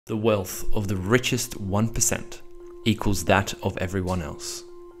The wealth of the richest 1% equals that of everyone else.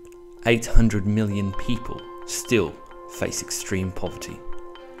 800 million people still face extreme poverty,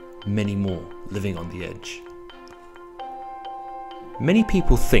 many more living on the edge. Many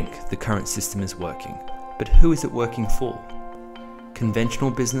people think the current system is working, but who is it working for? Conventional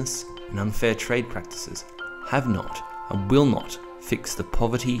business and unfair trade practices have not and will not fix the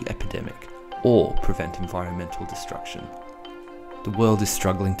poverty epidemic or prevent environmental destruction. The world is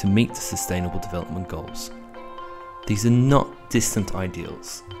struggling to meet the Sustainable Development Goals. These are not distant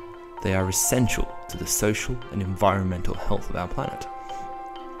ideals. They are essential to the social and environmental health of our planet.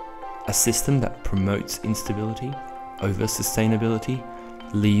 A system that promotes instability over sustainability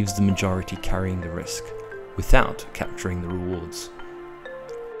leaves the majority carrying the risk without capturing the rewards.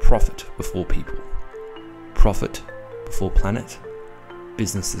 Profit before people. Profit before planet.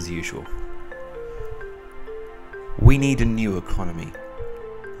 Business as usual. We need a new economy.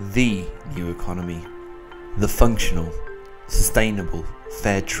 The new economy. The functional, sustainable,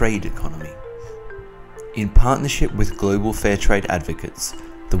 fair trade economy. In partnership with global fair trade advocates,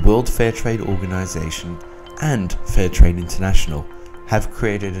 the World Fair Trade Organization and Fair Trade International have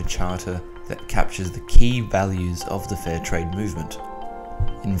created a charter that captures the key values of the fair trade movement,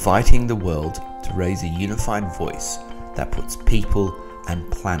 inviting the world to raise a unified voice that puts people and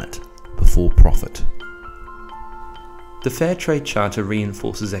planet before profit. The Fair Trade Charter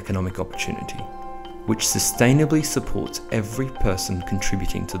reinforces economic opportunity, which sustainably supports every person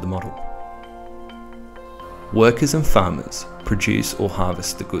contributing to the model. Workers and farmers produce or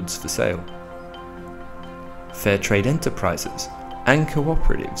harvest the goods for sale. Fair trade enterprises and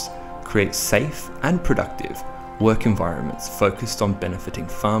cooperatives create safe and productive work environments focused on benefiting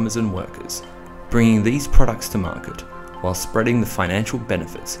farmers and workers, bringing these products to market while spreading the financial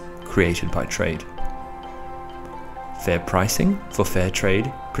benefits created by trade. Fair pricing for fair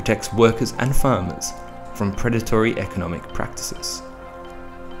trade protects workers and farmers from predatory economic practices.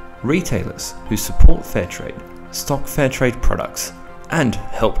 Retailers who support fair trade stock fair trade products and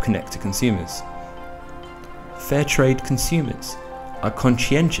help connect to consumers. Fair trade consumers are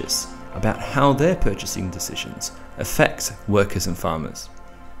conscientious about how their purchasing decisions affect workers and farmers.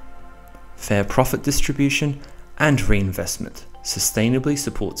 Fair profit distribution and reinvestment sustainably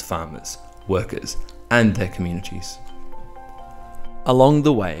supports farmers, workers, and their communities. Along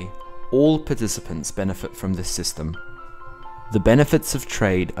the way, all participants benefit from this system. The benefits of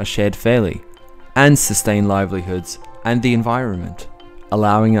trade are shared fairly and sustain livelihoods and the environment,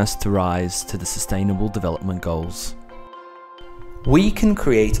 allowing us to rise to the Sustainable Development Goals. We can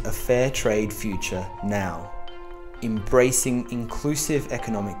create a fair trade future now, embracing inclusive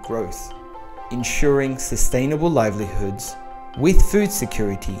economic growth, ensuring sustainable livelihoods with food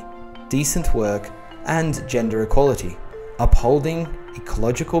security, decent work, and gender equality, upholding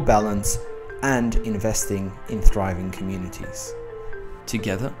ecological balance and investing in thriving communities.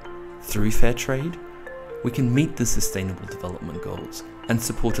 Together, through fair trade, we can meet the Sustainable Development Goals and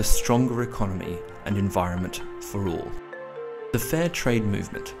support a stronger economy and environment for all. The fair trade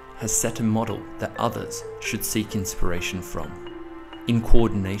movement has set a model that others should seek inspiration from. In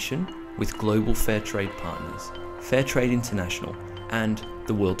coordination with global fair trade partners, Fair Trade International and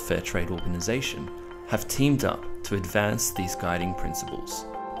the World Fair Trade Organization have teamed up to advance these guiding principles.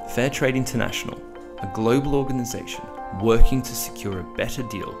 Fair Trade International, a global organization working to secure a better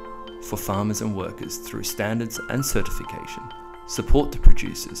deal for farmers and workers through standards and certification, support to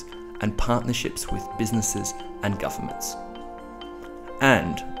producers, and partnerships with businesses and governments.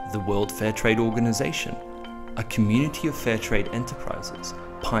 And the World Fair Trade Organization, a community of fair trade enterprises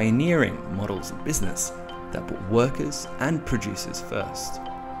pioneering models of business that put workers and producers first.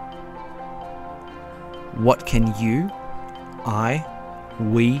 What can you,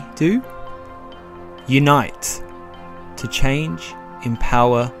 we do? Unite to change,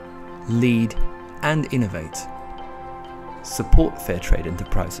 empower, lead, and innovate. Support fair trade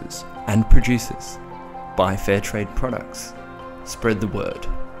enterprises and producers. Buy fair trade products. Spread the word.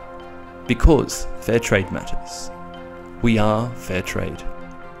 Because fair trade matters. We are fair trade.